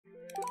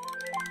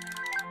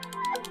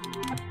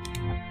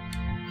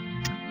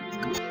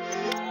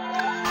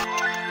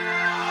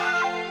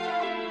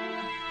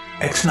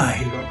Ex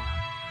Nihilo.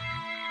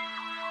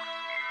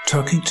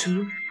 Talking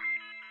to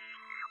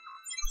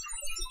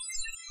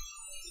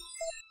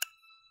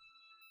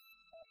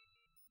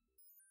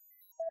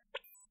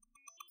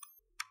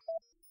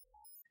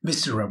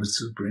Mr. Robert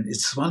Zubrin.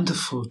 It's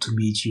wonderful to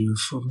meet you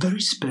for a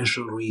very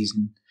special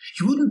reason.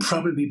 You wouldn't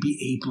probably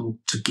be able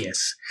to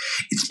guess.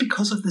 It's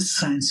because of this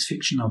science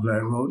fiction novel I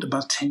wrote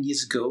about 10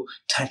 years ago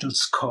titled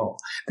Score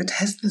that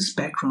has this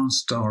background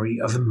story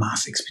of a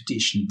Mars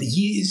expedition. The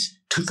year is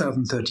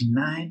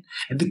 2039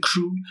 and the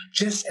crew,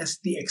 just as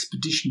the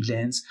expedition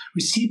lands,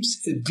 receives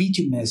a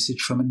video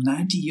message from a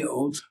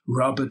 90-year-old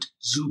Robert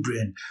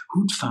Zubrin,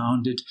 who'd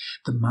founded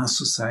the Mars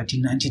Society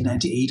in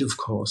 1998, of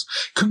course,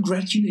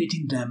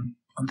 congratulating them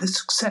on their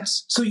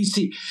success. So you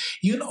see,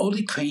 you're an old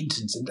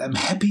acquaintance, and I'm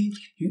happy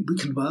we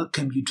can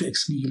welcome you to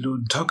Ex Nihilo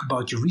and talk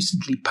about your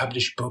recently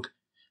published book,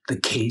 The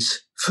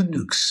Case for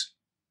Nukes.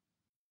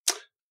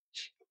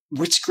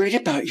 What's great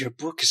about your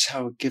book is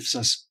how it gives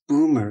us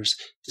boomers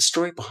the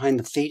story behind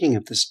the fading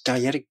of this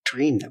diegetic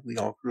dream that we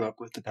all grew up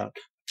with about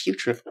a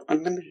future of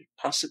unlimited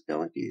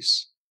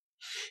possibilities.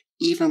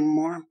 Even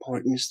more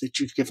important is that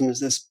you've given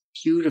us this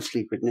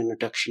beautifully written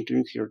introduction to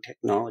nuclear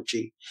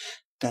technology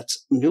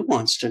that's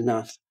nuanced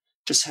enough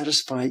to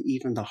satisfy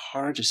even the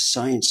hardest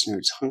science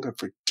nerds' hunger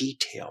for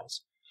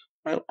details,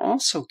 while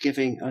also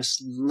giving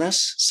us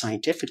less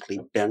scientifically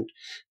bent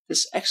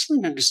this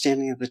excellent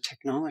understanding of the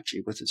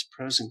technology with its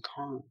pros and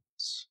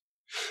cons,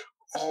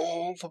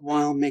 all the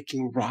while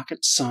making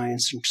rocket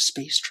science and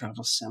space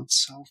travel sound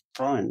so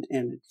fun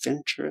and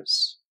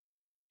adventurous.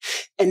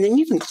 And then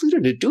you've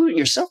included a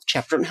do-it-yourself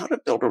chapter on how to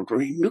build a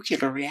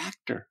nuclear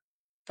reactor.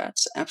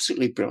 That's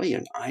absolutely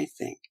brilliant, I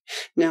think.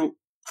 Now,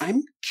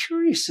 I'm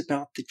curious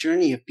about the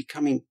journey of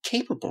becoming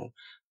capable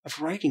of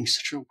writing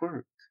such a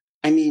work.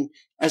 I mean,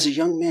 as a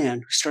young man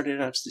who started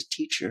out as a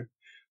teacher,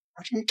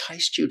 what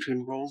enticed you to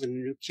enroll in a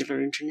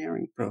nuclear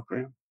engineering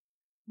program?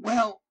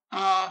 Well,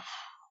 I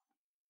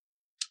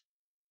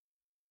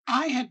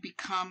had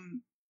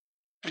become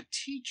a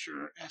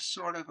teacher as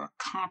sort of a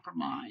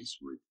compromise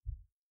with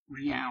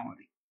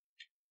reality.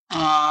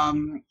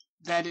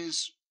 That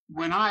is,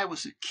 when I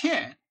was a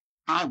kid,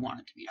 I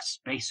wanted to be a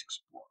space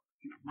explorer.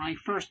 My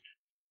first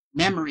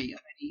memory of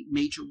any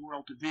major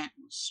world event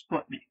was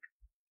Sputnik.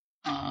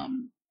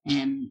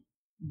 And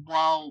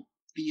while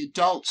the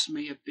adults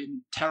may have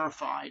been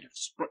terrified of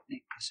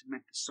Sputnik because it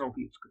meant the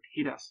Soviets could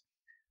hit us,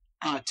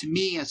 to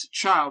me as a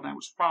child, I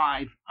was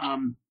 5,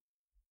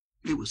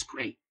 it was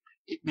great.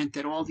 It meant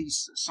that all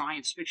these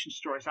science fiction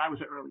stories, I was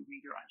an early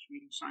reader, I was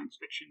reading science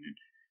fiction and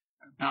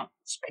about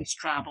space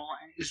travel,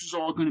 and this was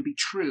all going to be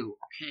true,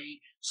 okay?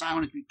 So I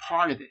wanted to be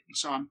part of it. And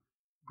so I'm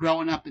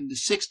growing up in the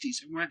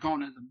 60s, and we're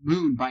going to the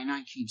moon by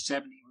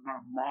 1970, we're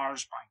going to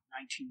Mars by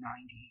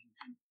 1990,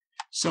 and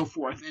so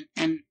forth.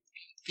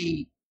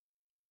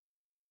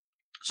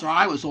 So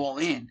I was all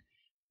in,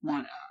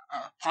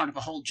 part of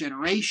a whole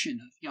generation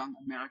of young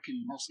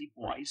American, mostly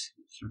boys,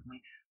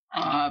 certainly,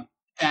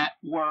 that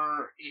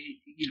were,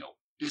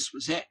 this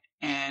was it.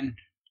 And,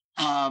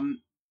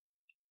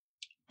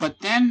 but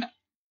then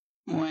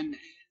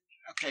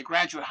I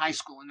graduated high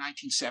school in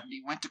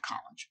 1970, went to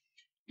college,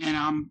 and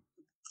I'm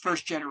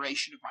first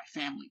generation of my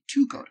family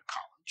to go to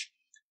college.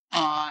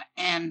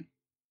 And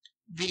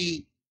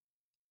a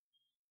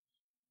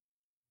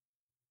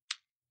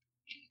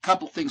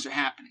couple things are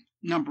happening.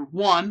 Number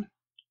one,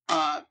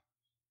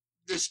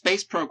 the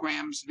space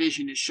program's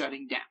vision is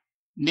shutting down.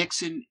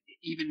 Nixon,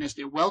 even as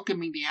they're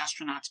welcoming the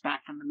astronauts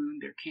back from the moon,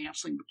 they're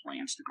canceling the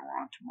plans to go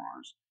on to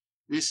Mars.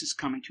 This is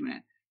coming to an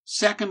end.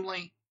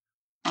 Secondly,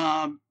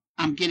 I'm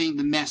getting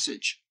the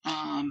message.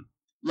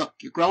 Look,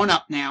 you're growing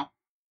up now,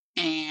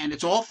 and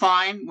it's all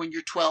fine when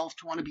you're 12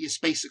 to want to be a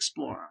space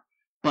explorer,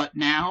 but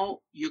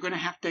now you're going to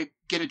have to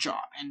get a job,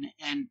 and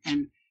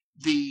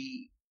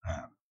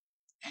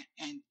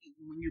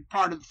when you're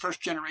part of the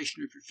first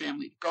generation of your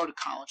family to go to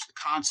college, the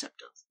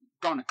concept of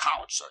going to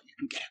college so you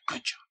can get a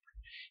good job,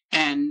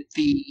 and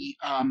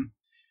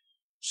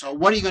so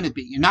what are you going to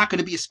be? You're not going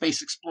to be a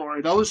space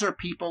explorer. Those are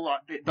people,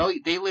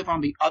 they live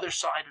on the other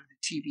side of the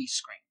TV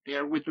screen.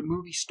 They're with the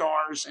movie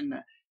stars and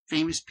the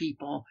famous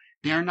people.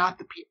 They're not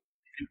the people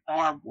in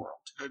our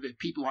world, or the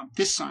people on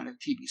this side of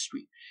the TV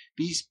screen.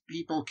 These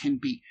people can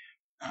be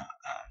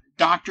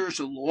doctors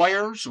or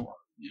lawyers or,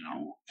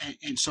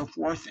 and so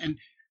forth. And,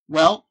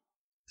 well,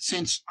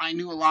 since I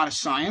knew a lot of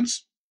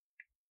science,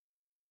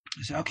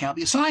 I said, okay, I'll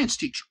be a science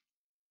teacher.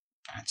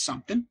 That's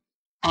something.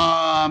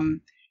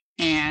 And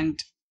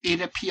it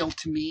appealed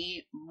to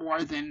me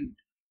more than,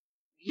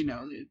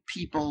 the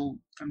people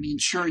from the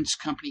insurance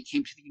company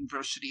came to the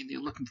university and they're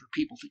looking for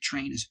people to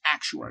train as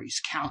actuaries,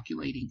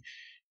 calculating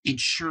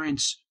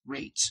insurance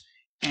rates.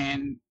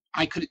 And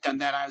I could have done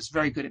that. I was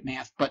very good at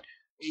math, but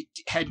it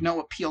had no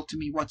appeal to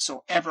me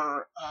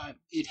whatsoever.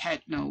 It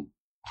had no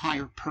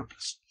higher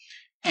purpose.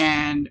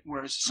 And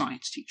whereas a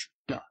science teacher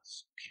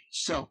does. Okay.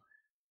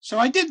 So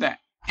I did that.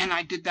 And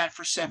I did that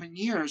for 7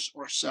 years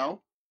or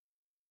so.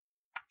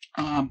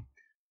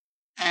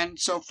 And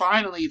so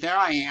finally, there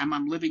I am.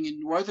 I'm living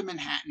in northern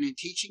Manhattan and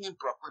teaching in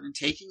Brooklyn and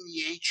taking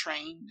the A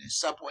train, the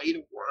subway to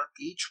work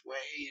each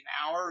way, an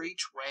hour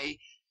each way,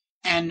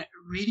 and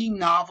reading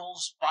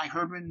novels by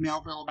Herman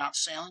Melville about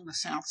sailing the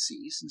South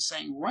Seas and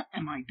saying, what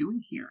am I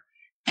doing here?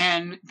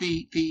 And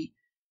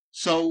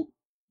so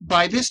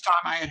by this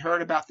time I had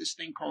heard about this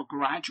thing called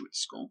graduate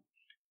school,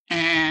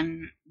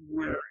 and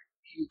where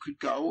you could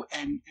go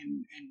and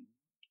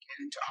get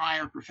into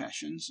higher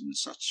professions and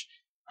such,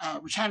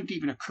 which hadn't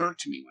even occurred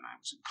to me when I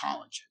was in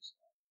college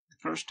the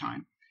first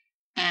time.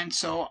 And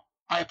so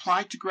I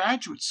applied to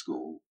graduate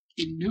school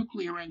in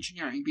nuclear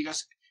engineering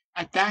because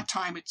at that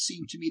time it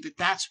seemed to me that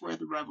that's where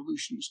the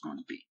revolution was going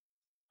to be.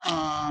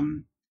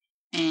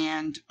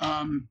 And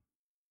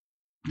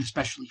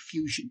especially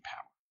fusion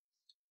power.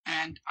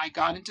 And I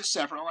got into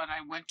several, and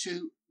I went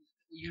to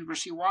the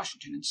University of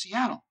Washington in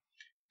Seattle,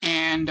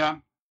 and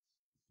where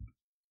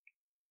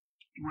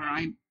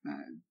I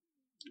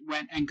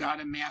went and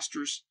got a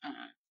master's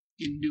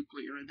in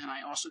nuclear, and then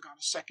I also got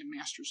a second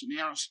master's in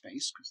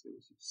aerospace because there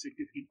was a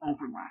significant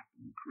overlap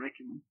in the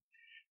curriculum,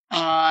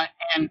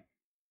 and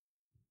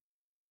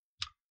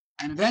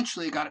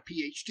eventually I got a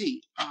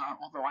PhD,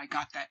 although I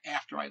got that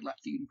after I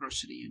left the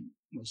university and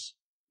was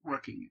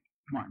working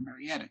at Martin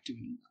Marietta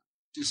doing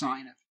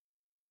design of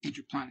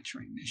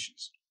interplanetary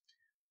missions.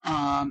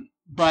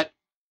 But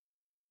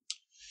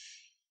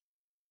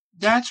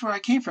that's where I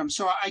came from.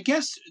 So I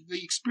guess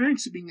the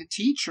experience of being a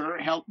teacher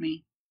helped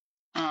me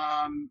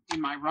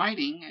in my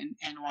writing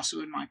and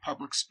also in my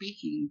public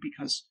speaking,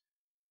 because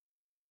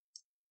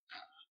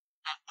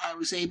I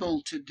was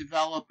able to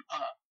develop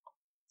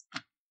a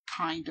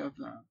kind of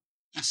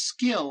a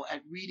skill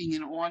at reading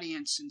an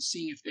audience and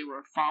seeing if they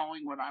were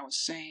following what I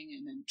was saying,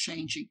 and then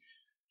changing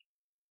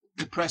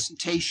the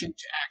presentation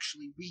to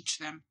actually reach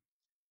them.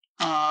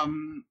 I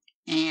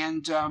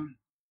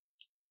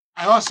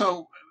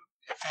also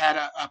have had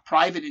a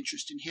private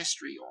interest in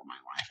history all my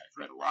life. I've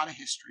read a lot of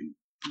history,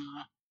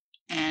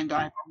 and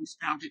I've always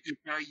found it a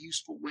very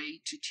useful way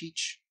to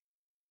teach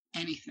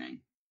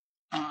anything,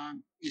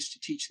 is to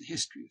teach the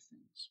history of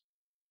things.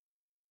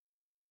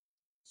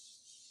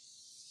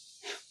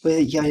 Well,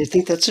 yeah, I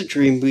think that's a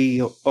dream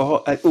we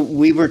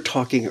were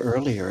talking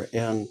earlier,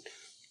 and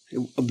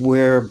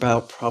we're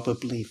about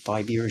probably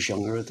 5 years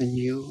younger than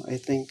you, I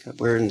think.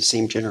 We're in the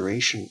same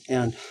generation.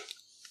 And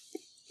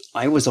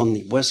I was on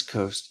the West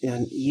Coast,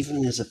 and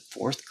even as a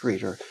fourth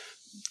grader,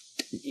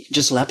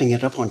 just lapping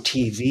it up on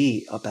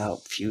TV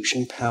about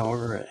fusion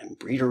power and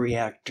breeder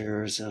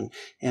reactors and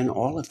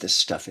all of this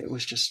stuff. It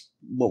was just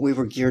what we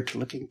were geared to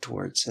looking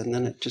towards. And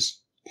then it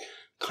just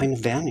kind of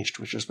vanished,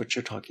 which is what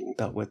you're talking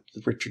about with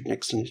the Richard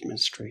Nixon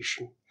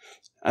administration.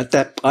 At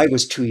that, I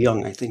was too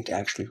young, I think, to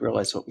actually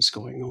realize what was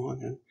going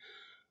on. And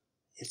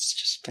it's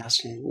just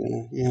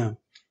fascinating. Yeah.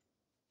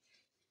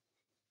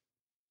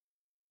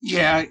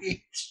 Yeah,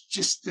 it's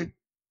just that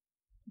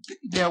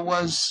there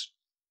was,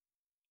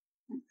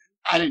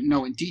 I didn't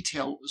know in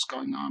detail what was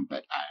going on,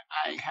 but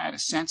I had a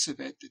sense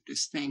of it, that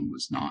this thing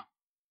was not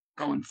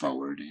going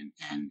forward.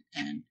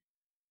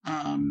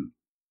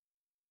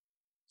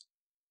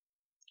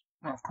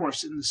 Well, of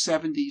course, in the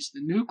 70s,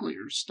 the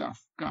nuclear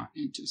stuff got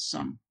into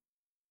some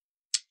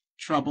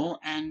trouble,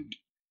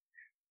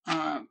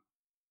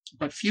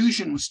 but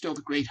fusion was still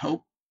the great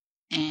hope.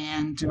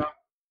 And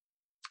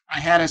I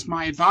had as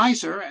my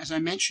advisor, as I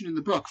mentioned in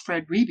the book,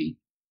 Fred Reeve,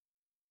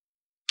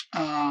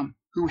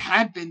 who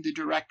had been the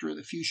director of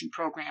the fusion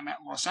program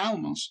at Los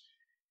Alamos,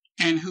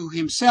 and who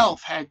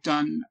himself had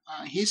done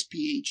his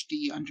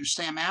PhD under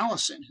Sam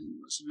Allison,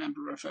 who was a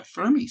member of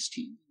Fermi's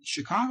team, the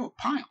Chicago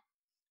Pile.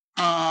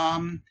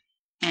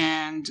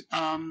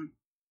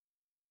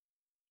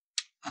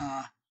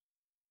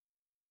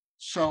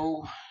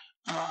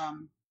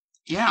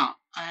 Yeah,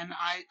 and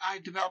I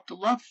developed a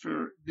love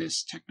for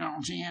this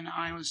technology, and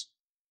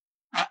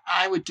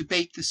I would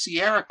debate the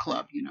Sierra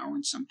Club,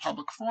 in some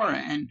public fora,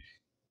 and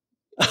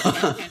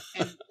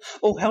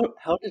oh,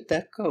 how did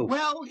that go?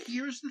 Well,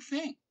 here's the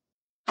thing.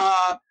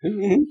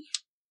 Mm-hmm.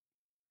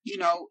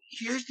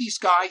 Here's these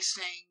guys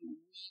saying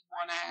we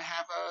want to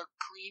have a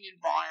clean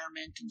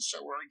environment, and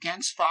so we're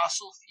against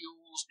fossil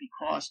fuels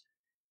because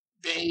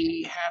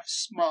they have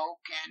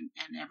smoke and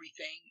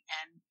everything,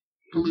 and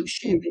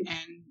pollution,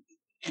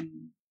 and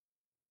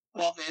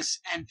all this,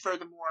 and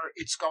furthermore,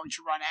 it's going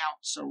to run out,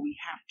 so we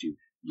have to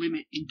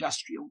limit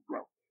industrial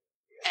growth.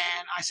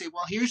 And I say,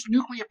 well, here's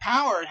nuclear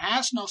power. It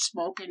has no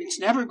smoke, and it's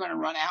never going to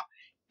run out.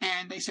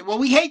 And they say, well,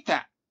 we hate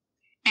that.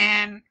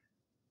 And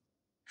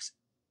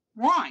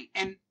why?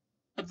 And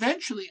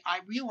eventually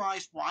I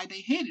realized why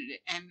they hated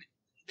it. And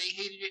they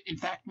hated it, in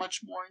fact,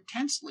 much more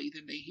intensely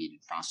than they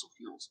hated fossil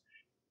fuels.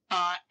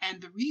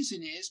 And the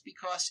reason is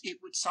because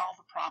it would solve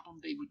a problem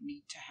they would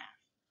need to have.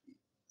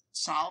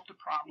 Solve the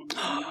problem they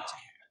needed to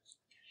have.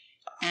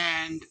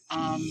 And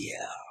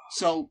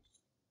so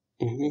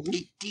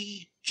it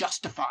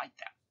de-justified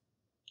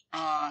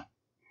them.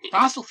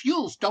 Fossil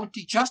fuels don't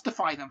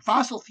de-justify them.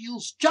 Fossil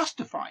fuels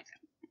justify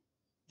them.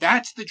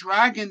 That's the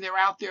dragon they're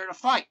out there to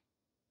fight.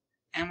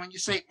 And when you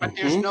say, but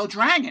there's no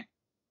dragon,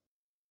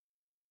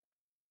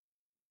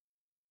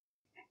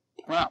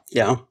 Well,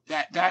 Yeah.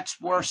 that's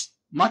worse,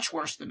 much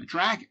worse than a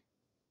dragon.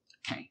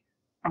 Okay.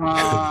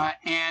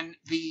 And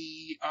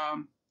the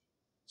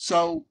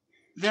so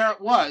there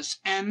it was,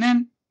 and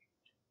then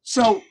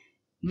so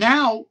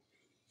now,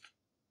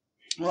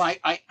 well,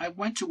 I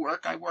went to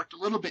work. I worked a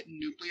little bit in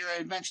nuclear.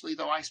 Eventually,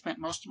 though, I spent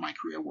most of my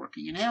career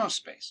working in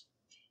aerospace,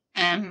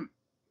 and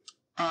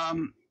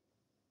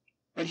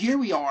but here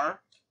we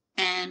are,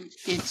 and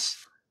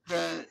it's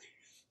the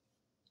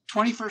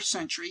 21st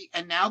century,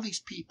 and now these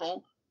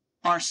people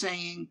are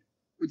saying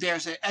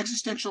there's an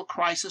existential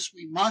crisis.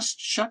 We must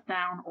shut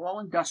down all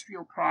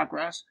industrial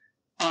progress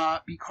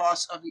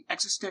because of the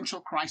existential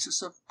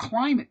crisis of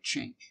climate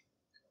change.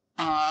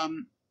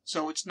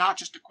 So it's not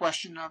just a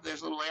question of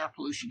there's a little air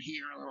pollution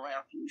here, a little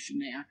air pollution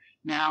there.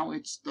 Now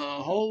it's the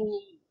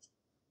whole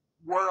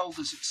world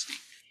is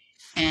extinct.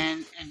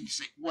 And you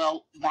say,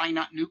 well, why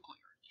not nuclear?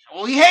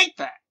 Well, we hate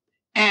that.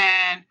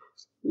 And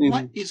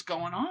what is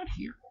going on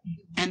here?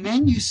 And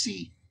then you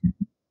see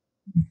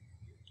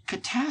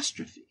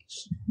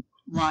catastrophes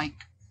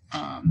like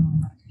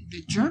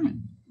the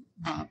German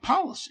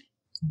policy.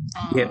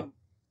 Yeah.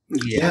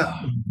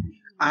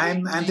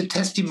 I'm the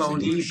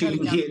testimony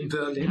being here in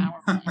Berlin.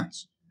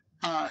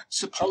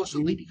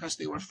 Supposedly because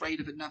they were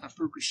afraid of another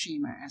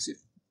Fukushima, as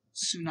if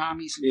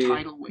tsunamis and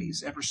tidal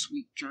waves ever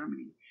sweep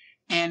Germany.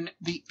 And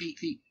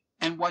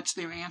and what's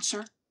their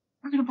answer?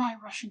 We're going to buy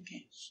Russian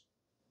gas.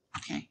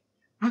 Okay,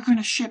 we're going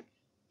to ship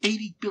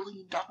 $80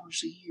 billion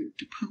a year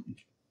to Putin.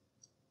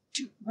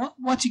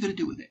 What's he going to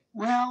do with it?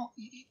 Well,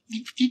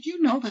 did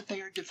you know that they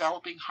are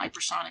developing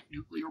hypersonic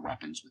nuclear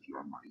weapons with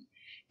your money?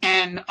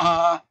 And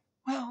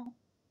well,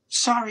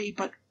 sorry,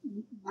 but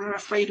we're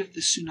afraid of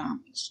the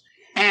tsunamis.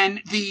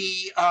 And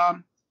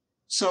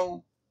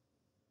so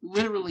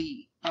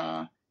literally,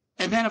 and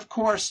then of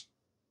course,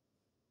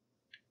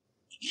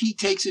 he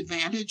takes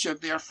advantage of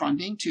their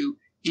funding to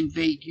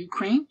invade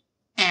Ukraine,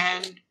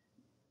 and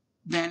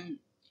then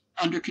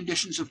under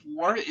conditions of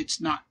war, it's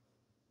not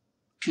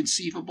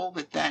conceivable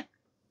that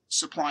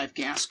supply of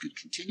gas could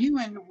continue.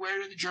 And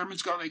where do the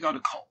Germans go? They go to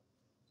coal.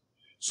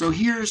 So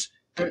here's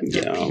the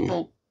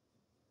people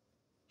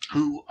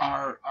who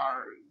are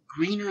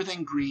greener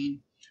than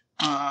green,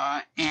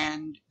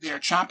 and they're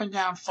chopping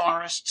down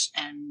forests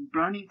and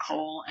burning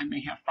coal, and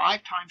they have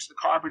 5 times the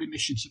carbon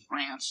emissions of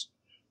France.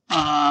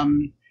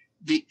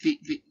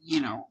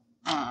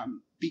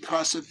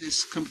 Because of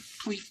this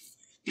complete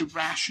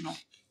irrational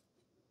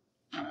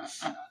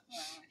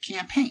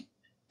campaign.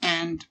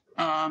 And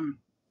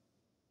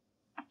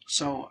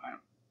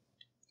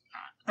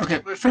okay,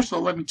 but first of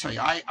all, let me tell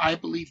you, I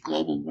believe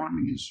global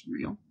warming is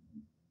real.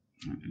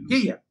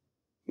 Yeah.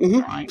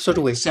 Mm-hmm. So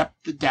do we.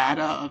 Accept the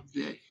data of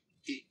the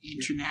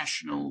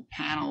International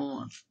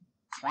Panel of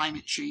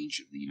Climate Change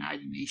of the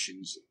United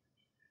Nations.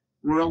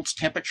 World's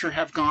temperature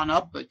have gone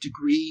up a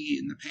degree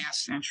in the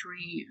past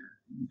century,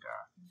 and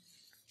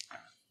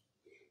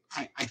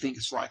I think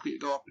it's likely to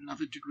go up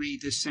another degree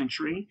this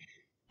century.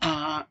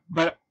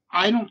 But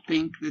I don't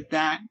think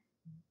that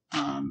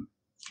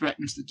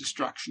threatens the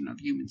destruction of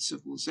human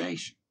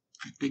civilization.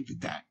 I think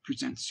that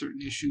presents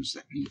certain issues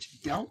that need to be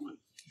dealt with.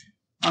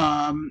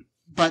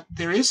 But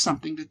there is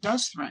something that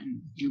does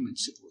threaten human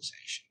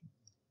civilization.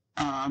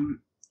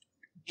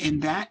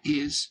 And that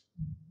is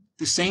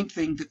the same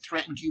thing that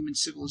threatened human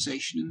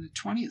civilization in the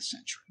 20th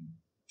century,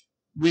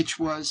 which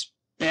was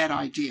bad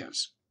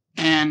ideas.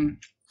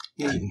 And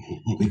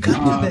we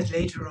come to that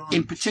later on.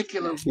 In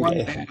particular,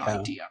 one bad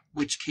idea,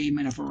 which came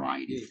in a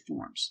variety of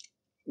forms.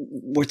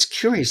 What's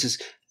curious is,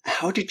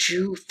 how did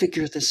you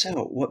figure this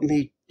out?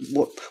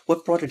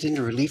 What brought it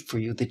into relief for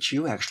you that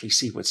you actually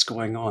see what's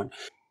going on?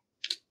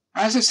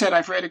 As I said,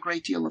 I've read a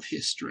great deal of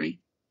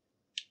history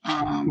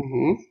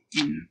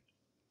in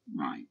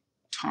my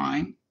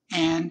time,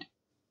 and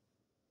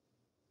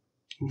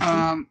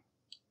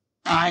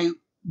I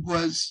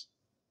was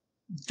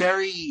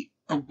very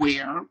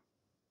aware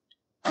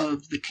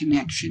of the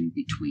connection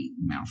between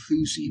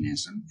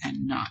Malthusianism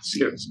and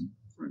Nazism,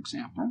 for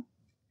example.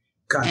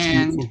 Gotcha.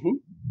 And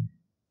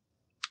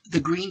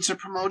the Greens are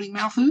promoting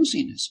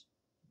Malthusianism.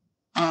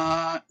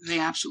 They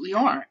absolutely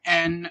are.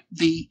 And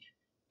they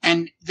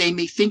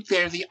may think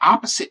they're the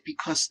opposite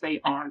because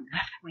they are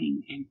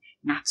left-wing and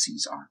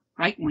Nazis are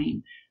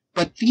right-wing.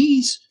 But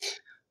these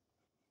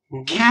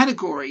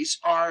categories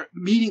are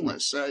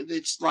meaningless.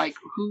 It's like,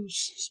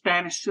 whose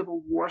Spanish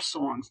Civil War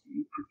songs do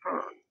you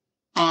prefer?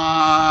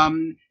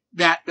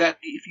 That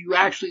if you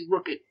actually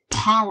look at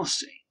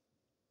policy,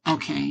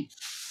 okay,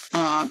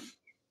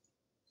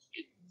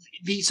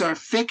 these are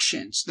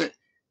fictions.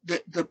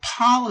 The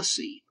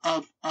policy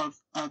of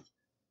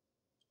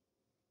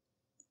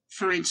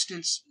for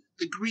instance,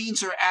 the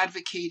Greens are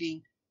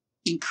advocating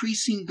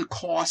increasing the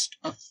cost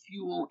of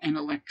fuel and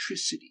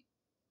electricity.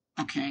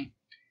 Okay,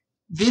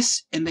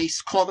 and they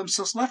call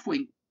themselves left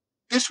wing.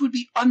 This would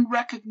be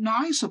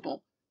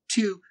unrecognizable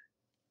to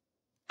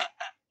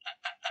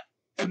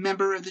a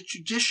member of the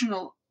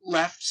traditional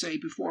left, say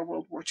before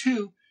World War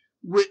II,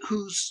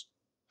 whose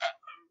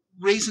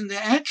raison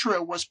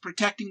d'etre was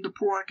protecting the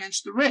poor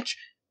against the rich.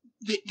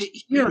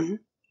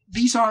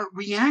 these are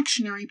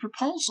reactionary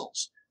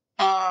proposals.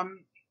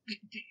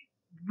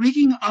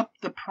 Rigging up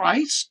the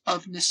price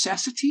of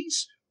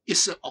necessities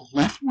is a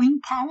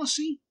left-wing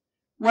policy.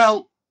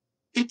 Well,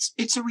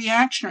 it's a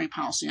reactionary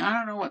policy. I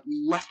don't know what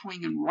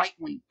left-wing and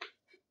right-wing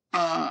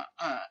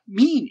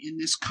mean in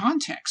this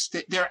context.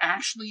 That they're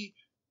actually,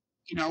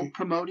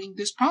 promoting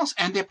this policy,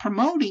 and they're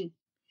promoting.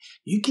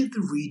 You give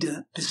the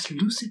reader this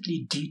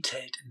lucidly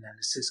detailed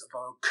analysis of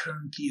our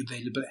currently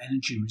available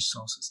energy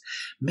resources,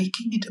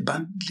 making it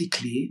abundantly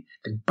clear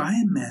that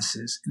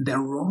biomasses in their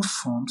raw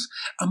forms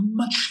are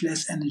much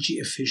less energy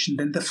efficient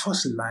than the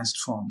fossilized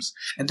forms,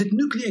 and that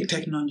nuclear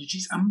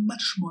technologies are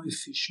much more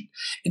efficient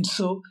and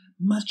so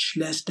much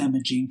less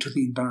damaging to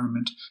the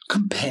environment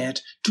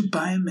compared to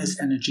biomass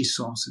energy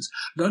sources,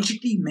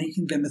 logically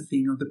making them a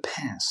thing of the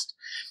past.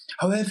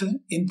 However,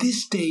 in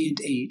this day and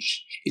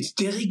age, it's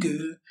de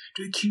rigueur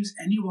to accuse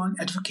anyone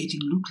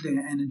advocating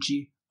nuclear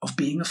energy of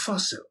being a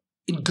fossil,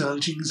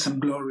 indulging in some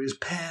glorious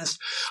past,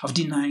 of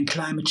denying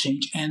climate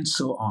change, and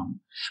so on.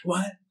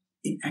 While,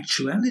 in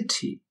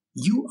actuality,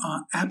 you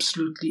are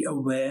absolutely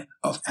aware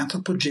of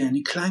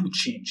anthropogenic climate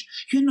change.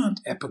 You're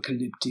not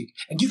apocalyptic,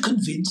 and you're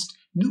convinced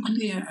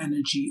nuclear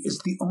energy is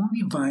the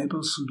only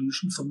viable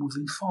solution for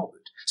moving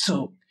forward.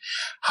 So,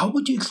 how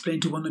would you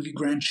explain to one of your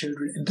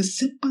grandchildren in the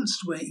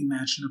simplest way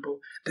imaginable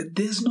that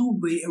there's no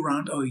way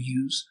around our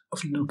use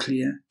of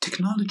nuclear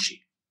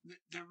technology?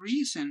 The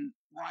reason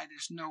why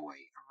there's no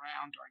way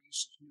around our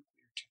use of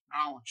nuclear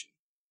technology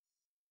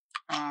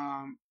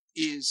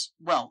is,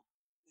 well,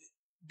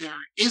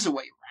 there is a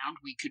way around.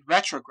 We could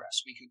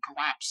retrogress. We could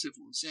collapse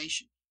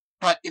civilization.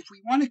 But if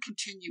we want to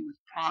continue with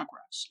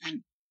progress,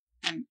 and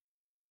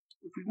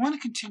if we want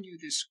to continue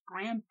this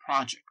grand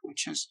project,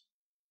 which has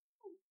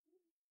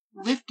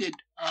lifted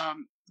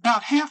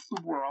about half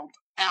the world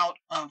out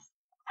of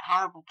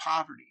horrible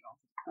poverty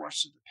over the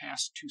course of the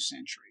past 2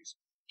 centuries,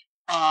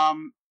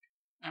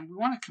 and we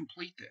want to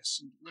complete this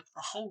and lift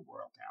the whole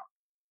world out,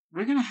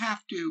 we're going to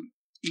have to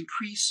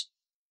increase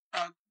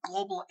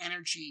global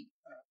energy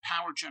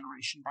power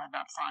generation by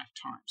about 5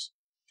 times.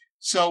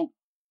 So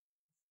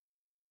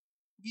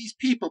these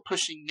people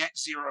pushing net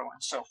zero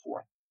and so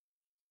forth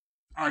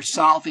are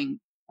solving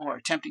or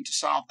attempting to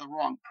solve the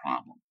wrong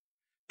problem.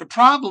 The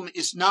problem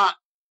is not,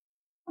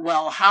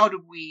 well, how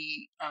do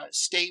we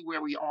stay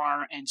where we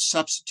are and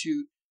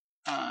substitute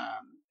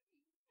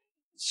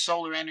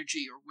solar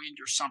energy or wind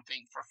or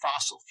something for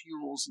fossil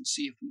fuels and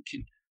see if we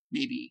can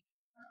maybe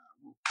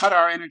we'll cut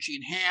our energy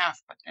in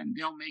half, but then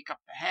they'll make up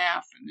the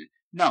half.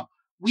 No,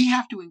 we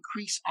have to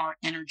increase our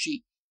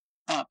energy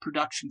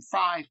production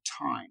 5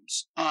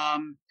 times.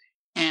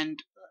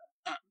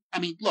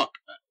 Look,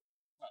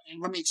 and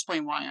let me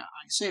explain why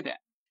I say that.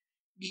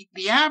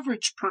 The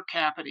average per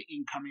capita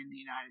income in the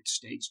United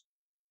States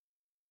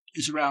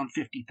is around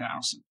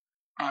 $50,000.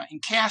 In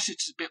cash,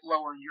 it's a bit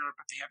lower in Europe,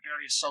 but they have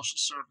various social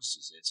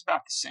services. It's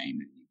about the same,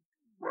 and you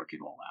work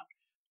it all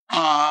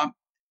out.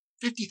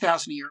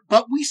 $50,000 a year,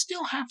 but we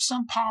still have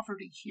some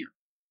poverty here.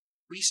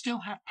 We still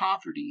have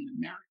poverty in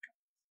America,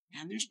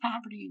 and there's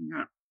poverty in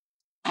Europe.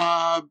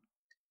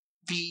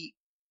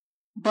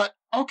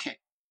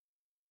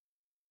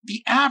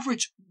 The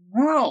average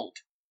world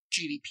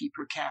GDP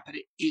per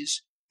capita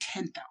is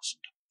 $10,000.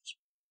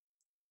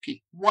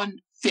 Okay,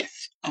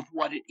 1/5 of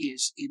what it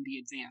is in the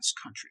advanced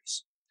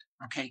countries.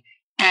 Okay,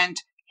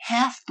 and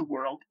half the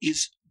world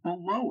is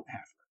below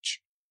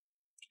average.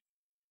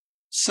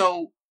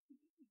 So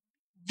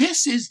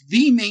this is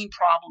the main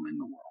problem in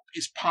the world,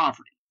 is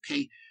poverty.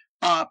 Okay,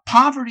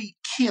 poverty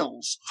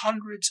kills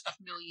hundreds of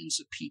millions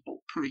of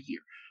people per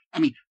year. I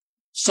mean,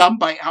 some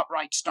by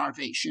outright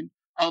starvation,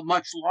 a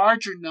much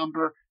larger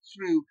number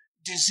through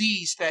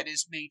disease that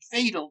is made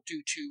fatal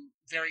due to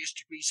various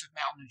degrees of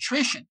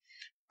malnutrition.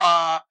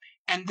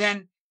 And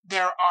then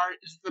there are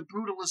the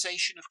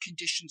brutalization of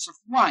conditions of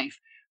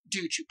life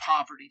due to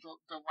poverty, the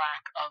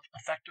lack of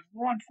effective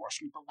law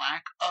enforcement, the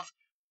lack of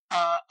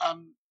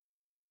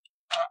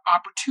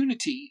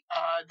opportunity,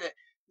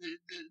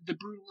 the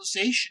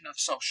brutalization of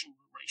social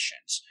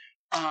relations.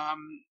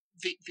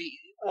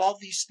 All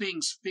these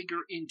things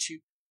figure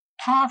into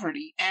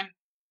poverty, and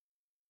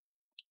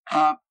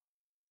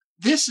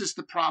this is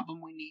the problem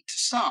we need to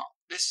solve.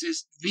 This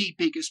is the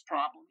biggest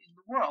problem in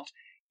the world.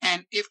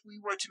 And if we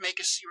were to make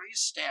a serious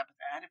stab at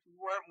that, if we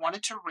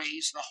wanted to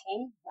raise the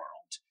whole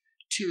world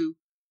to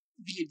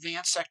the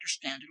advanced sector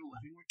standard of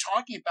living, we're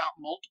talking about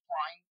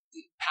multiplying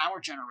the power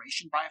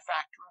generation by a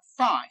factor of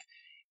 5.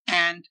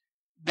 And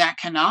that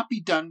cannot be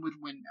done with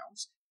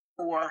windmills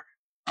or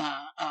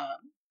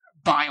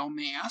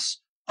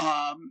biomass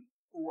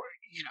or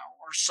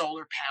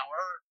solar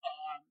power.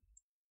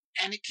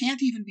 And it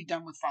can't even be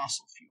done with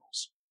fossil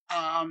fuels.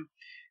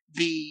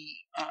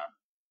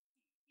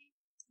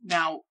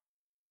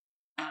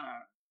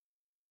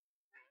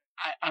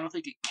 I don't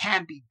think it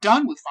can be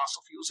done with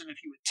fossil fuels, and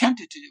if you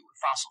attempted to do it with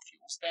fossil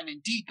fuels, then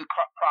indeed the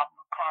problem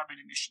of carbon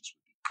emissions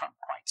would become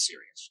quite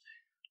serious,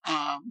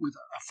 with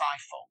a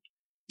 5-fold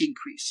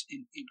increase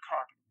in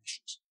carbon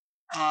emissions.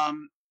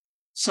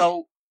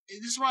 So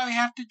this is why we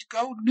have to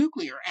go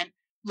nuclear. And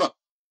look,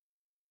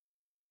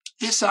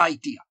 this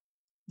idea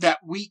that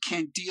we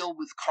can deal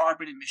with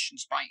carbon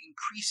emissions by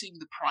increasing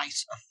the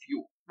price of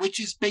fuel, which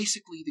is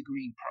basically the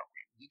green program.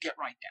 You get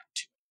right down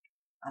to it.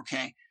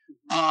 Okay.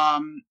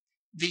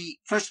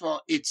 First of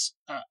all, it's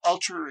an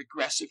ultra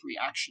aggressive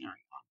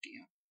reactionary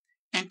idea.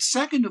 And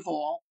second of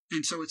all,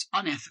 and so it's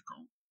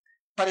unethical,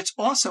 but it's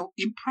also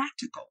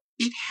impractical.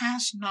 It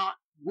has not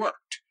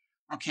worked.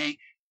 Okay.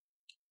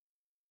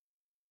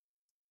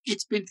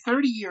 It's been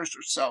 30 years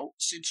or so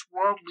since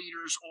world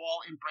leaders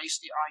all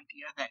embraced the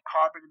idea that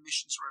carbon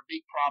emissions were a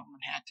big problem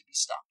and had to be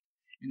stopped.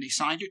 And they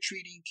signed a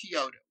treaty in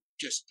Kyoto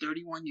just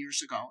 31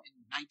 years ago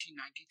in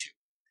 1992,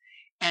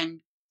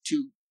 and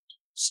to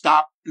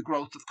stop the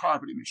growth of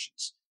carbon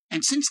emissions.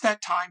 And since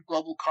that time,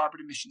 global carbon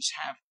emissions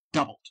have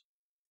doubled,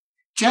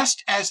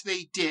 just as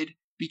they did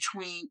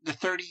between the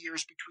 30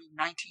 years between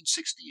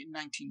 1960 and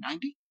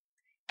 1990,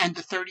 and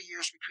the 30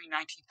 years between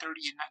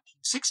 1930 and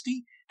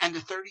 1960, and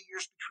the 30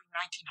 years between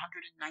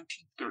 1900 and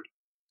 1930.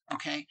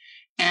 Okay?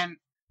 And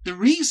the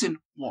reason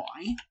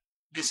why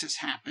this has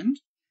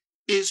happened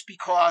is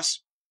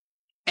because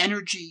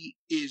energy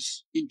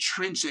is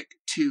intrinsic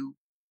to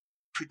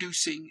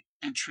producing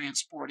and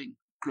transporting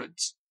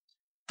goods.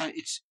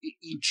 It's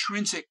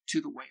intrinsic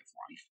to the way of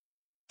life,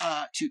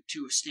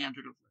 to a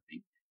standard of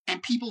living.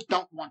 And people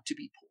don't want to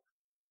be poor.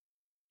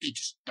 They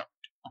just don't.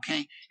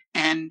 Okay?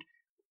 And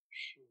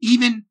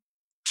even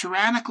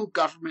tyrannical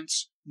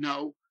governments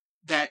know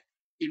that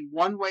in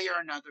one way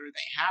or another,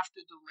 they have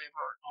to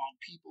deliver on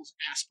people's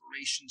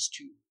aspirations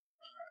to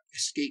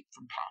escape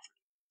from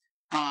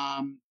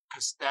poverty,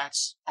 because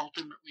that's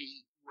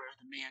ultimately where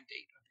the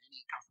mandate of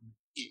any government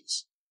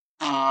is.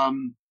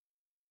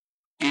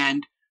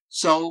 And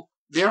so,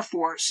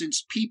 therefore,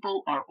 since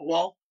people are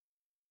all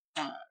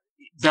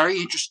very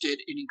interested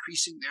in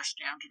increasing their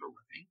standard of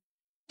living,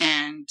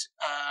 and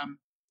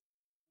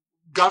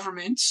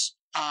governments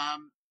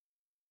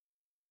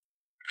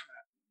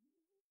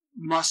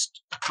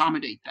must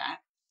accommodate that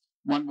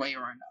one way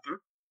or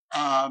another,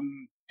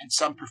 and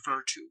some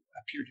prefer to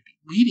appear to be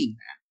leading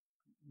that.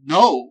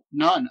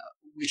 None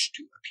wish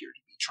to appear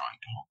to be trying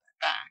to hold that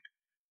back.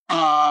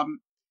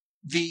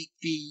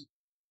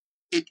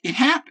 It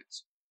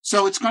happens.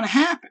 So it's going to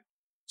happen.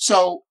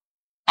 So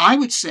I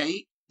would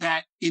say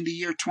that in the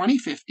year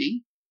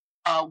 2050,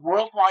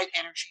 worldwide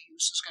energy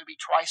use is going to be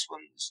twice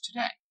what it is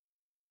today.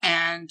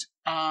 And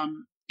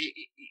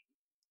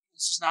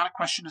this is not a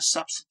question of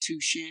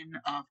substitution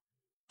of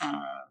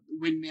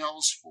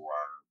windmills for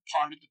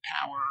part of the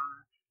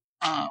power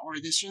or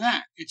this or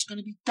that. It's going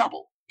to be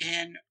double.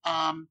 And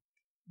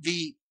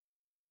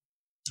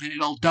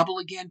it'll double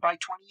again by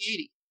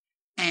 2080.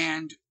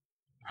 And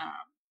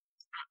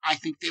I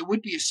think there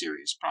would be a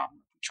serious problem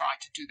if we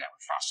tried to do that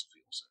with fossil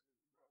fuels.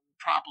 A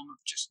problem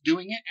of just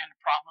doing it, and a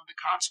problem of the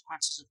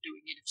consequences of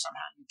doing it if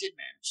somehow you did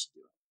manage to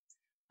do it.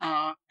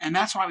 And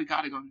that's why we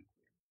got to go nuclear.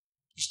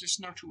 There's just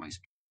no two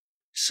ways.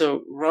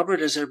 So,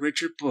 Robert, as I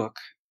read your book,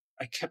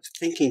 I kept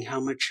thinking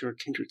how much you're a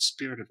kindred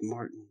spirit of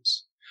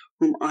Martin's,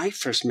 whom I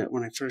first met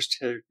when I first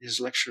heard his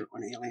lecture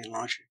on alien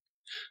logic.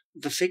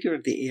 The figure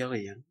of the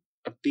alien,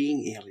 of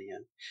being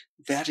alien,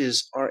 that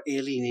is our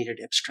alienated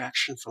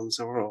abstraction from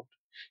the world.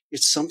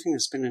 It's something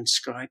that's been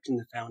inscribed in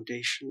the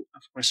foundation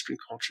of Western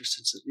culture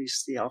since at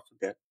least the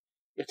alphabet,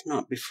 if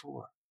not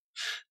before.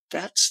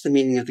 That's the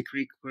meaning of the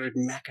Greek word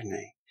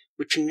machane,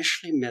 which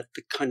initially meant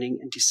the cunning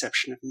and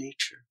deception of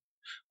nature,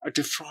 a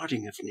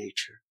defrauding of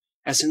nature,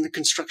 as in the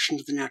construction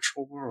of the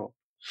natural world,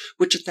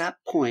 which at that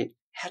point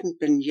hadn't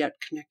been yet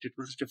connected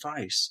with a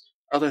device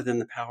other than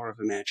the power of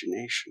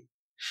imagination.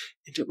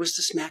 And it was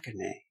this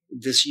machine,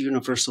 this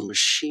universal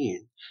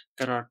machine,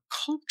 that our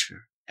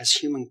culture as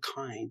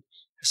humankind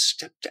has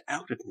stepped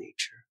out of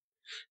nature.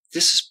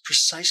 This is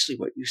precisely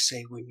what you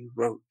say when you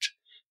wrote,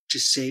 "To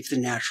save the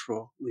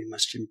natural, we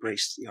must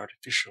embrace the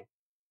artificial."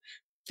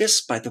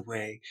 This, by the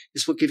way,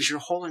 is what gives your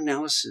whole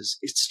analysis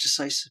its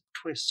decisive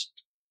twist.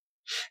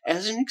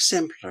 As an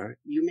exemplar,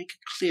 you make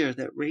it clear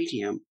that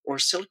radium or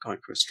silicon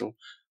crystal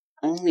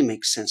only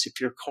makes sense if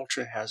your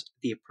culture has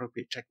the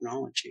appropriate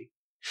technology.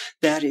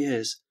 That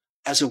is,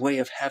 as a way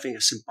of having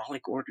a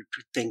symbolic order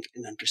to think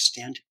and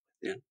understand it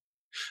within.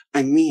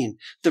 I mean,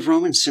 the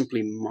Romans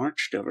simply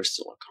marched over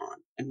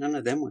silicon, and none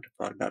of them would have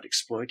thought about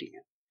exploiting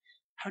it.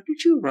 How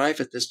did you arrive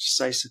at this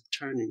decisive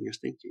turn in your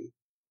thinking?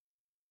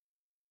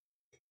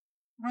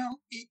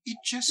 Well, it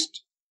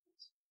just,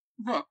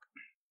 look,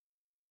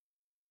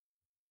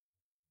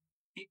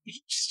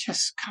 it's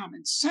just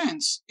common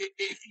sense.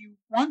 If you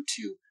want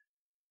to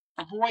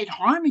avoid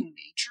harming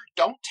nature,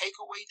 don't take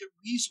away the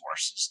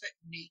resources that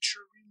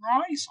nature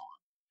relies on.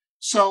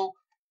 So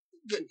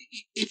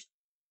if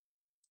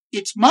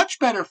it's much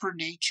better for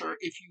nature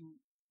if you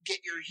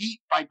get your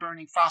heat by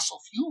burning fossil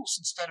fuels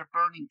instead of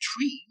burning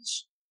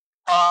trees,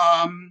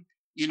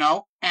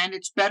 and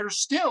it's better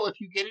still if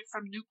you get it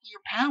from nuclear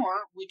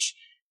power, which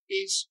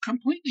is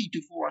completely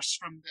divorced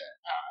from the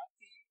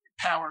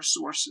power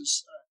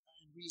sources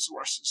and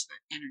resources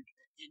that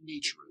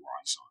nature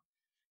relies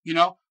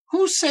on.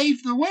 Who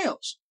saved the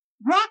whales?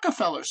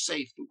 Rockefeller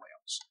saved the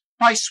whales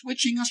by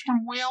switching us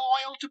from whale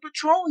oil to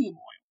petroleum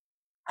oil.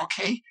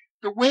 Okay?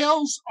 The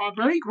whales are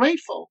very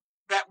grateful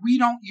that we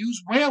don't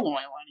use whale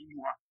oil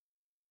anymore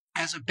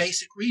as a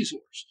basic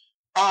resource.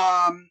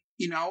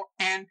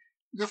 And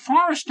the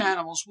forest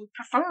animals would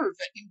prefer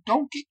that you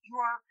don't get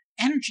your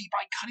energy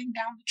by cutting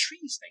down the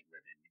trees they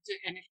live in.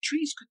 And if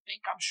trees could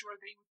think, I'm sure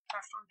they would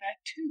prefer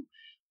that too.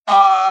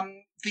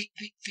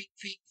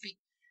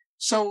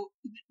 So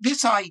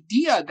this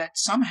idea that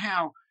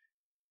somehow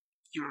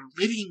you're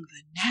living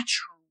the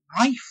natural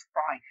life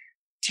by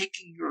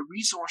taking your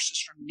resources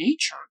from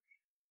nature,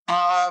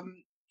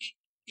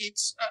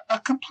 it's a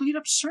complete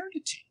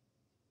absurdity.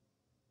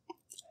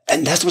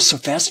 And that's what's so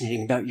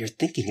fascinating about your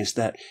thinking, is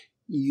that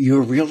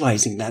you're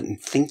realizing that and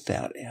think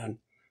that. And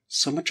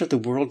so much of the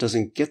world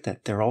doesn't get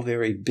that. They're all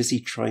very busy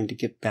trying to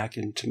get back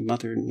into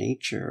Mother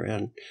Nature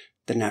and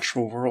the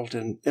natural world.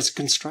 And it's a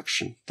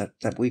construction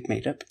that we've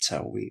made up. It's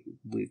how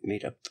we've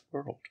made up the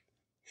world.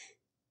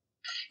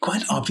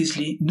 Quite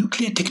obviously,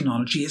 nuclear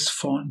technology has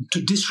fallen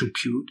to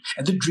disrepute,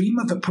 and the dream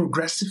of a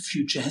progressive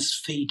future has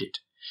faded.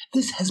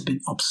 This has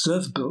been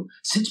observable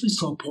since we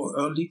saw Paul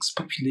Ehrlich's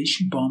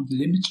population bomb the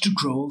limits to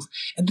growth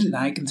and the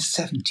like in the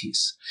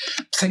 70s.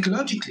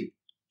 Psychologically,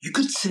 you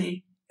could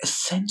say a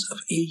sense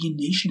of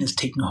alienation has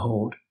taken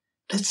hold.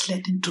 That's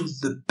led into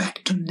the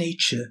back to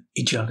nature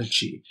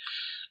ideology.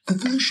 The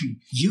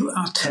version you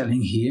are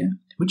telling here,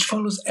 which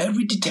follows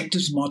every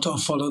detective's motto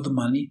of follow the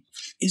money,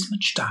 is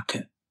much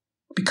darker.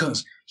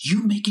 Because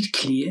you make it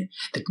clear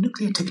that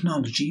nuclear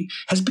technology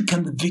has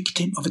become the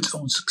victim of its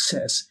own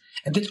success,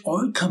 and that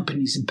oil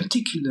companies in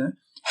particular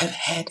have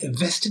had a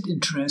vested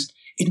interest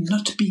in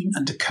not being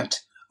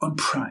undercut on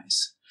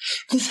price.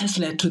 This has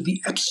led to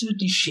the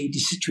absolutely shady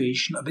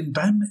situation of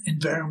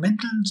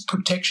environmental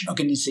protection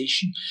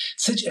organizations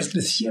such as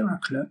the Sierra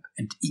Club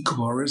and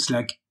eco-warriors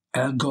like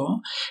Al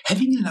Gore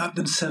having allowed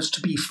themselves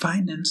to be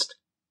financed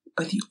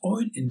by the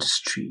oil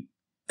industry,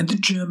 and the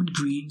German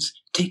Greens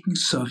taking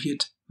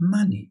Soviet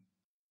money.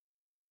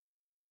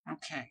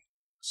 Okay,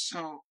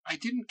 so I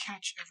didn't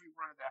catch every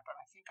word of that, but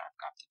I think I've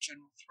got the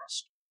general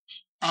thrust.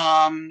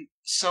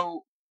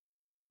 So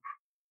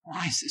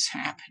why is this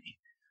happening?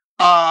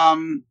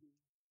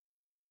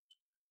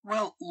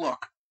 Well,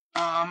 look,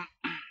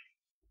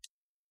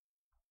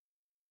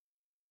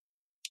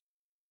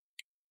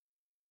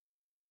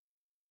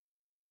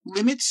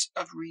 limits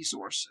of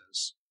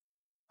resources.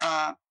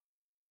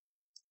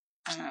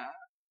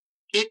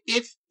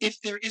 If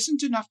there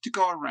isn't enough to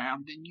go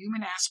around, then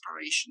human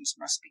aspirations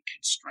must be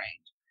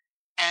constrained,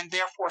 and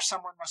therefore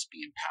someone must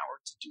be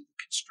empowered to do the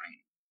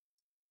constraining.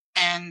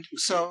 And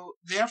so,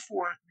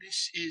 therefore,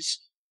 this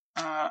is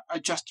a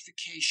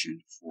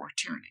justification for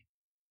tyranny.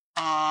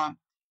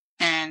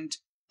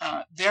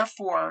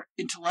 Therefore,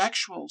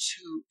 intellectuals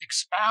who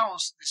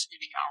espouse this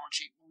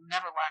ideology will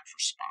never lack for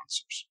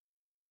sponsors.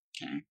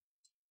 Okay?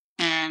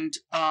 And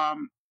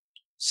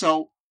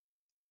so,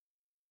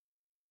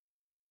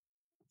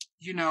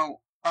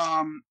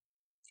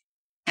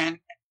 and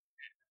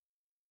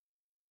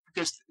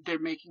because they're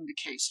making the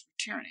case for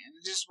tyranny. And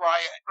this is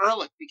why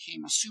Ehrlich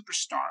became a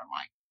superstar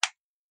like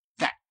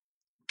that.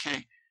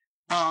 Okay?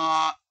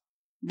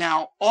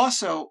 Now,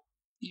 also,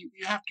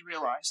 you have to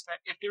realize that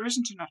if there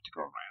isn't enough to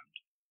go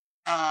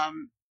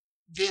around,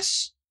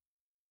 this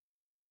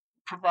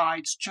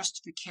provides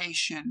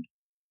justification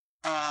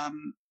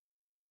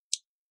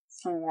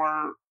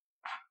for,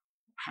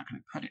 how can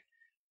I put it,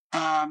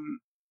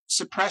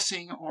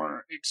 suppressing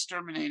or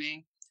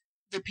exterminating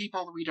the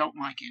people that we don't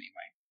like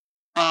anyway.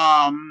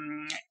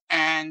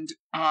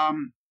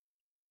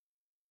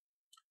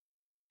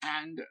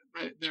 And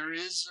there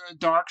is a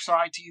dark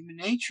side to human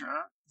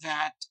nature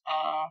that,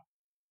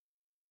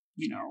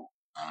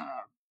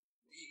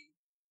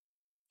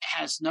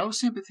 has no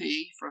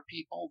sympathy for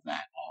people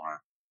that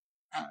are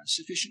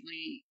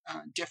sufficiently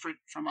different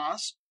from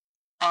us,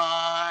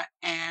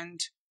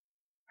 and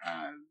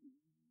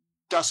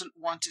doesn't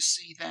want to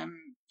see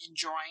them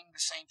enjoying the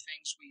same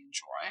things we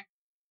enjoy,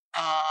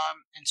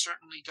 and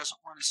certainly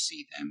doesn't want to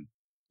see them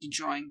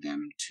enjoying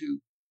them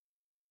to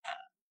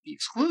the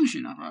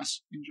exclusion of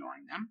us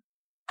enjoying them,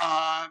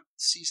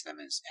 sees them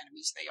as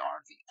enemies. They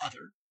are the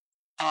other.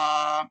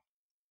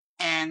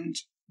 And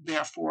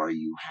therefore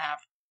you have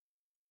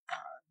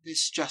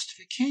this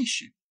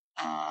justification.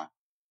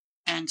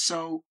 And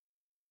so,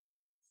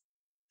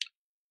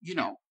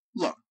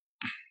 look,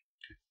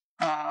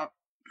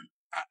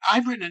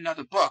 I've written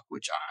another book,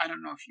 which I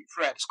don't know if you've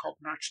read. It's called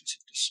Merchants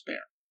of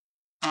Despair,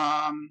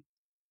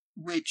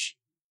 which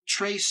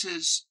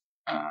traces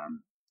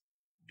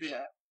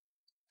the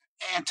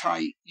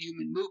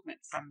anti-human movement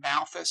from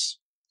Malthus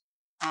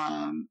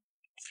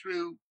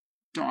through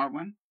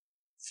Darwin,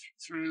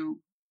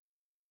 through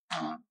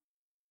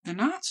the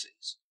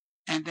Nazis,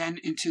 and then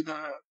into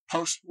the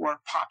post-war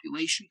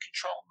population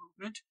control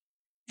movement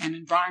and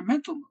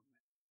environmental movement.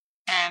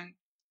 And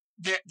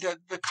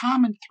the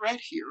common thread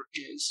here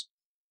is,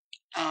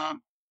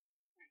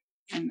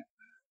 and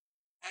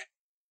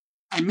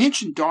I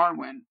mentioned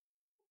Darwin.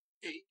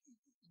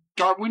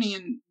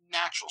 Darwinian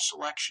natural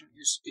selection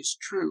is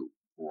true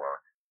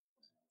for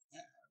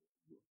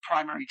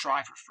primary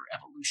driver for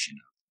evolution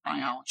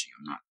biology.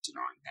 I'm not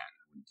denying that.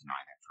 I wouldn't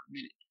deny that for a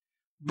minute.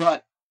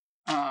 But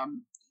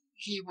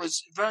he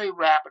was very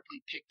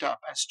rapidly picked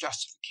up as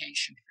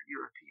justification for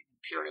European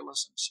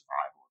imperialism,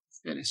 survival of the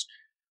fittest,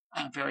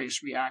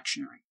 various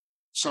reactionary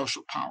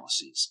social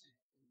policies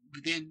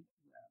within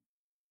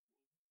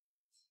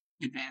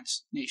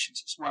advanced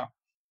nations as well,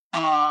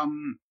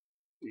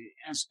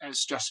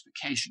 as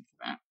justification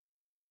for that.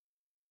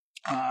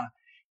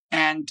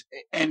 And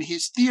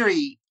his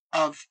theory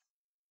of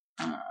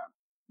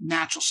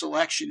natural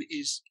selection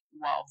is,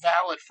 while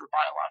valid for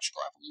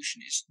biological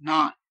evolution, is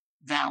not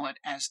valid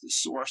as the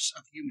source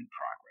of human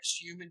progress.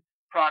 Human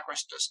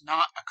progress does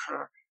not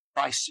occur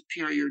by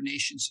superior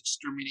nations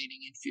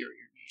exterminating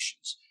inferior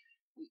nations.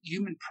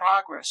 Human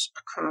progress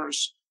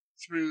occurs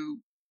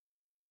through,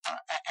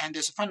 and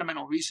there's a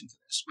fundamental reason for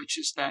this, which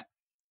is that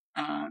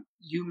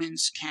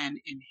humans can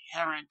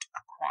inherit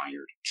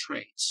acquired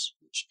traits,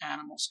 which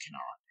animals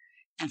cannot.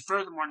 And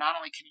furthermore, not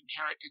only can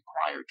inherit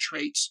acquired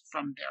traits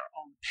from their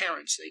own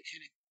parents, they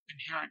can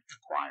inherit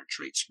acquired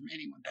traits from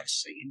anyone. That is to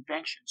say,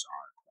 inventions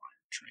are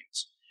acquired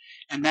traits.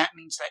 And that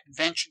means that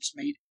inventions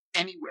made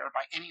anywhere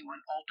by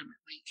anyone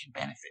ultimately can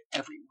benefit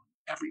everyone,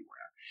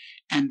 everywhere.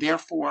 And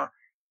therefore,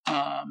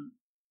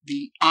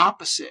 the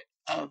opposite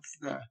of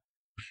the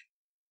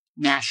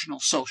National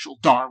Social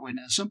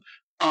Darwinism,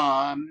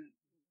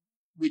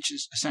 which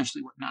is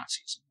essentially what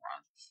Nazism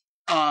was,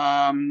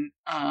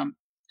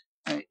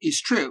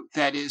 is true.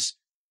 That is,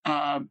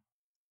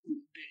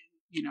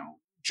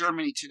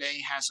 Germany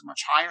today has a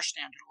much higher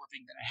standard of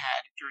living than it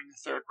had during the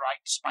Third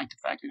Reich, despite the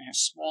fact that it has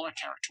smaller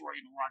territory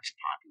and a larger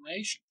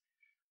population.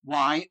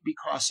 Why?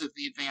 Because of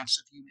the advance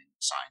of human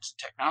science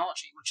and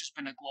technology, which has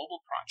been a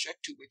global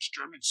project to which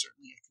Germans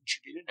certainly have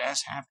contributed,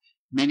 as have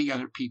many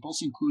other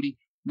peoples, including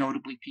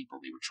notably people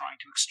they were trying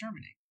to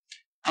exterminate.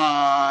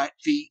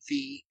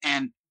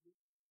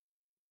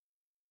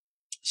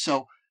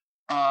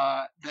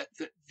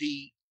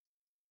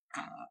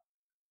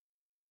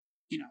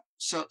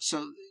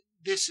 So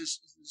this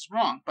is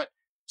wrong, but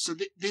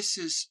this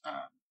is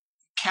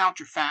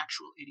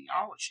counterfactual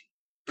ideology,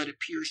 but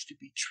appears to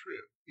be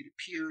true. It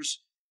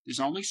appears there's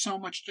only so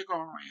much to go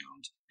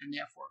around, and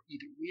therefore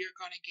either we are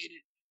going to get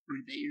it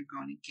or they are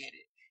going to get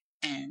it,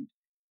 and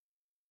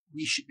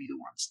we should be the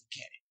ones that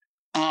get it.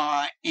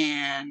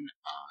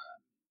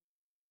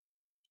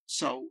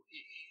 So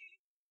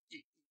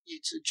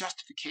it's a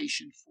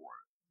justification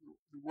for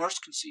the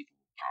worst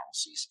conceivable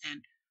policies,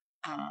 and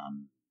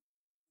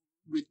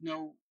with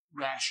no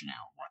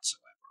rationale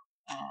whatsoever.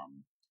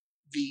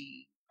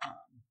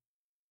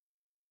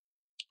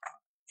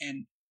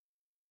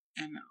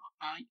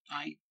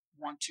 I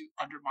want to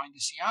undermine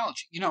this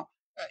theology.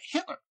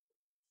 Hitler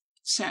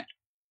said,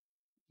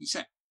 he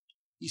said,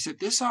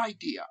 this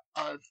idea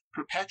of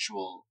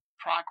perpetual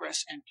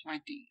progress and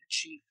plenty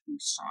achieved through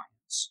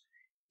science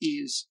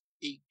is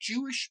a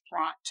Jewish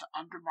plot to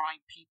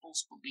undermine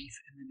people's belief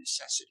in the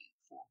necessity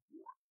for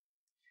war.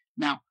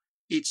 Now,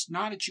 it's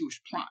not a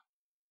Jewish plot,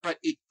 but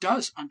it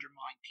does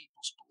undermine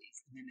people's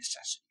belief in the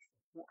necessity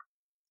for war.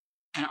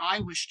 And I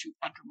wish to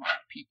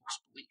undermine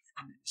people's belief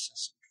in the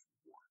necessity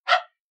for war.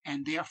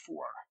 And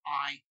therefore,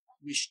 I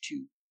wish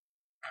to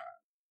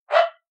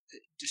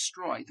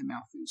destroy the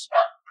Malthus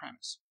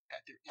premise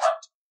that there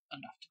isn't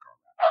enough to go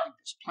around. I think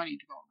there's plenty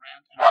to go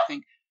around, and I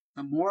think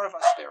the more of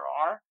us there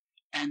are,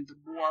 and the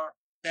more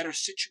better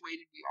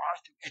situated we are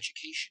through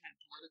education and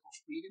political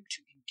freedom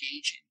to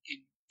engage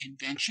in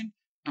invention,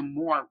 the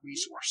more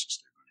resources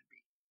there are going to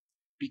be.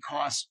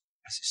 Because,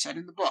 as I said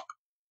in the book,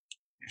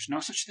 there's no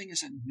such thing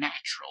as a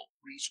natural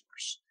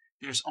resource.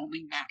 There's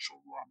only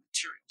natural raw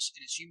materials.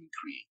 It is human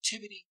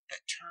creativity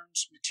that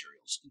turns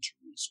materials into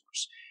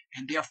resource.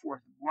 And therefore,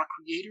 the more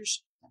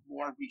creators, the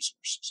more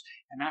resources.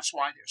 And that's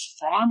why there's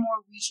far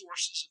more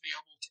resources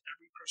available to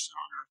every person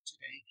on Earth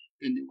today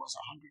than there was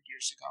 100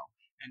 years ago.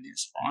 And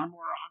there's far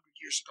more 100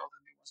 years ago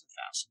than there was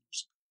 1,000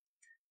 years ago.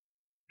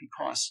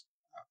 Because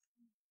of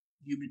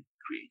human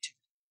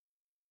creativity.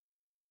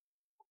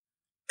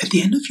 At the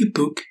end of your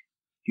book,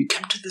 you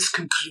come to this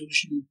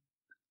conclusion,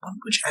 one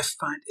which I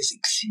find is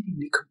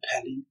exceedingly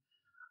compelling,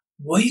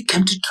 where you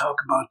come to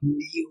talk about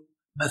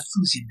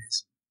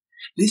neo-Malthusianism.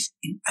 This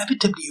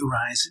inevitably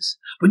arises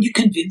when you're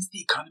convinced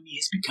the economy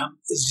has become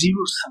a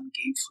zero-sum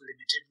game for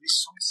limited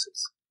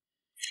resources.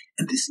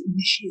 And this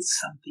initiates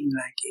something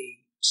like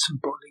a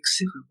symbolic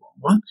civil war,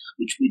 one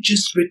which we've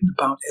just written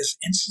about as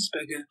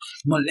Enzensberger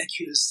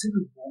molecular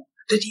civil war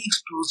that he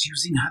explores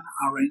using Hannah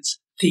Arendt's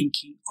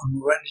thinking on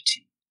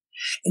morality.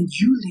 And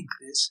you link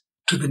this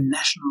to the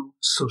National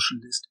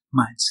Socialist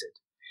mindset.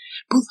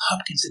 Both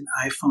Hopkins and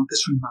I found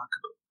this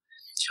remarkable.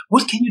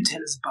 What can you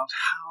tell us about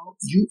how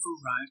you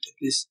arrived at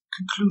this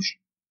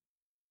conclusion?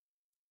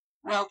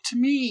 Well, to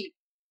me,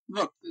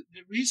 look,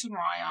 the reason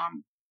why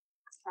I'm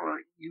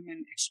for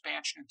human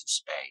expansion into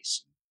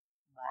space, and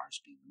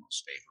Mars being the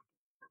most favorable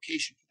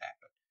location for that,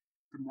 but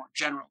the more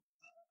general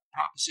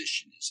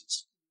proposition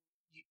is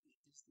the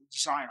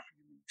desire for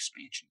human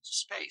expansion into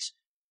space,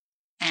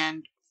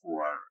 and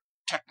for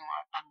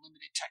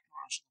unlimited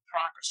technological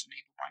progress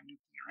enabled by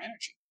nuclear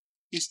energy,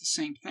 is the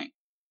same thing.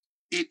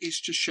 it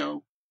is to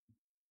show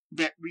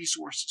that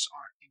resources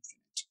are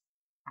infinite.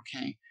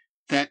 Okay?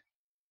 That,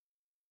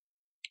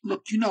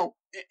 look,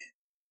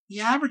 the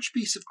average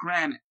piece of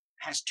granite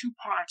has 2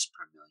 parts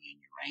per million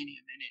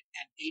uranium in it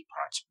and 8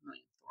 parts per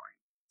million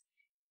thorium.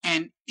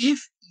 And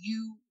if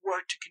you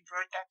were to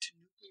convert that to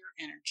nuclear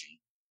energy,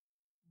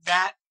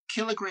 that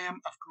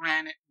kilogram of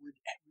granite would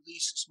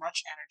release as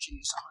much energy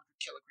as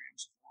 100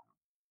 kilograms of oil.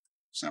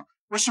 So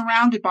we're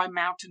surrounded by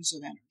mountains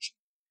of energy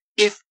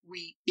if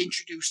we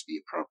introduce the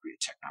appropriate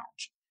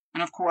technology.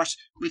 And of course,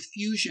 with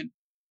fusion,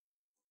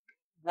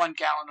 1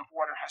 gallon of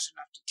water has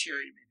enough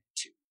deuterium in it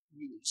to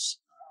release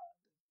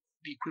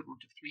the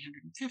equivalent of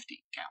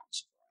 350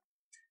 gallons of oil.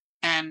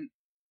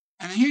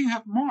 And here you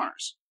have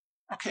Mars.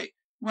 Okay,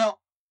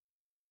 well,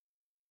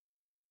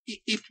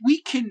 if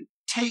we can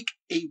take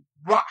a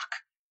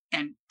rock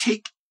and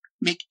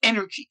make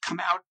energy come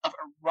out of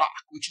a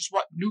rock, which is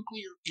what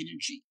nuclear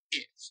energy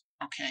is,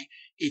 okay?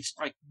 It's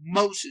like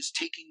Moses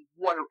taking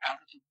water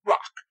out of the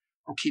rock,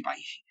 okay?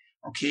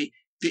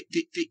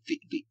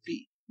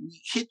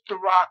 We hit the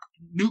rock,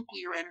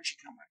 nuclear energy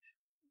come out.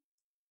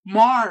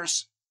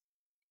 Mars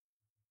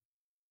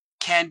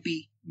can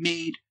be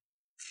made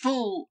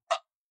full,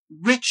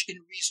 rich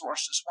in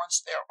resources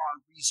once there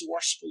are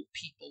resourceful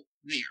people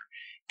there.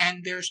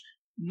 And there's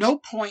no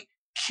point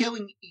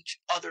killing each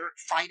other,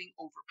 fighting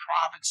over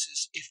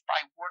provinces, if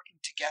by working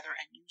together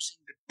and using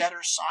the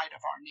better side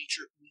of our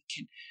nature, we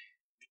can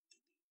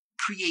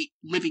create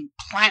living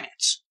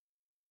planets.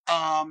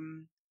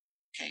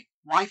 Okay,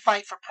 why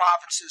fight for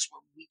provinces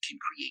when we can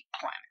create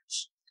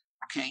planets?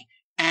 Okay,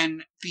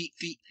 and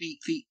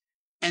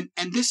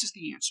and this is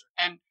the answer.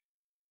 And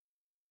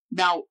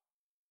now,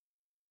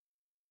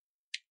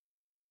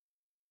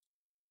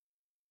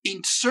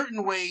 in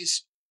certain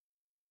ways,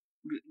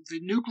 the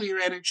nuclear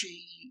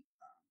energy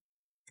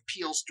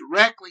appeals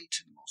directly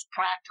to the most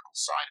practical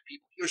side of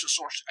people. Here's a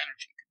source of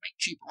energy. You can make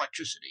cheap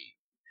electricity,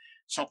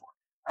 so forth.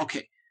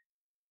 Okay.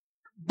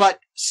 But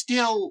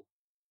still,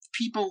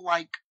 people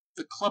like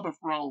the Club of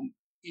Rome,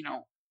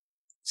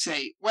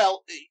 say,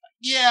 well,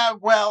 yeah,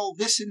 well,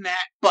 this and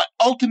that, but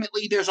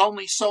ultimately there's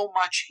only so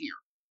much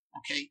here.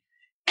 Okay.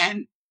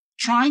 And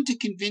trying to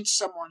convince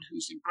someone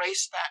who's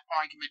embraced that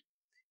argument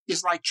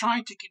is like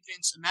trying to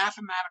convince a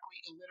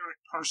mathematically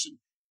illiterate person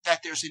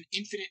that there's an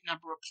infinite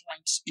number of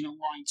points in a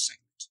line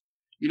segment.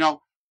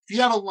 If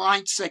you have a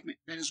line segment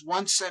that is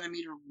 1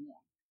 centimeter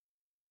long,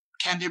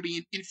 can there be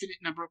an infinite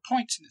number of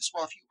points in this?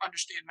 Well, if you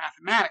understand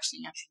mathematics,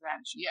 the answer to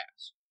that is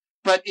yes.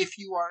 But if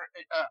you are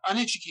an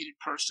uneducated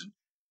person,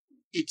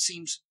 it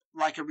seems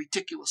like a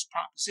ridiculous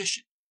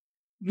proposition.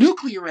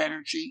 Nuclear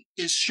energy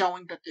is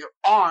showing that there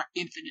are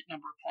infinite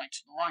number of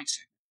points in the line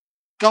segment.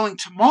 Going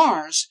to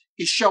Mars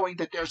is showing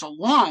that there's a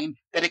line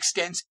that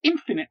extends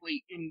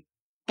infinitely in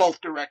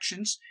both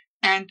directions,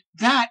 and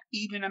that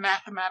even a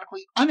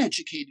mathematically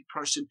uneducated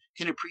person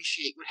can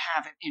appreciate would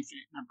have an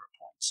infinite number of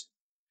points.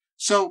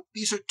 So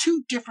these are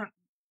 2 different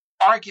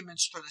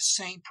arguments for the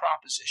same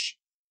proposition,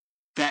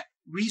 that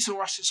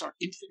resources are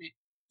infinite.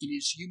 It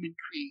is human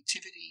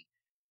creativity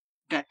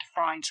that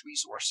defines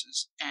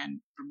resources,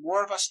 and the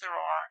more of us there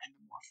are and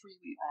the more free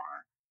we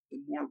are, the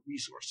more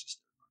resources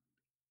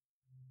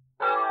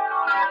there are.